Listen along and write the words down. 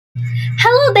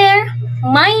Hello there!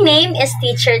 My name is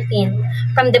Teacher Tin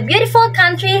from the beautiful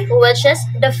country which is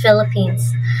the Philippines.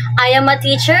 I am a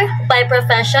teacher by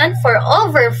profession for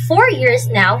over 4 years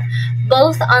now,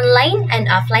 both online and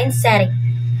offline setting.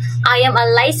 I am a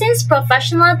licensed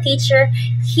professional teacher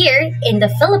here in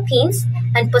the Philippines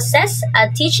and possess a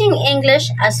Teaching English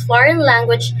as Foreign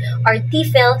Language or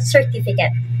TEFL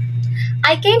certificate.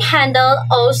 I can handle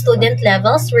all student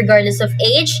levels regardless of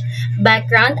age,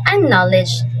 background, and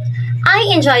knowledge.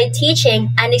 I enjoy teaching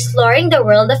and exploring the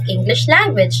world of English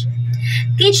language.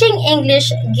 Teaching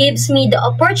English gives me the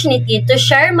opportunity to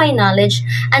share my knowledge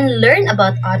and learn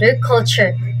about other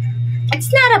culture.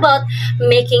 It's not about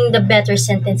making the better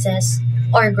sentences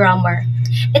or grammar.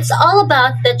 It's all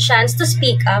about the chance to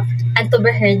speak up and to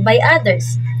be heard by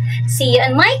others. See you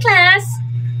in my class!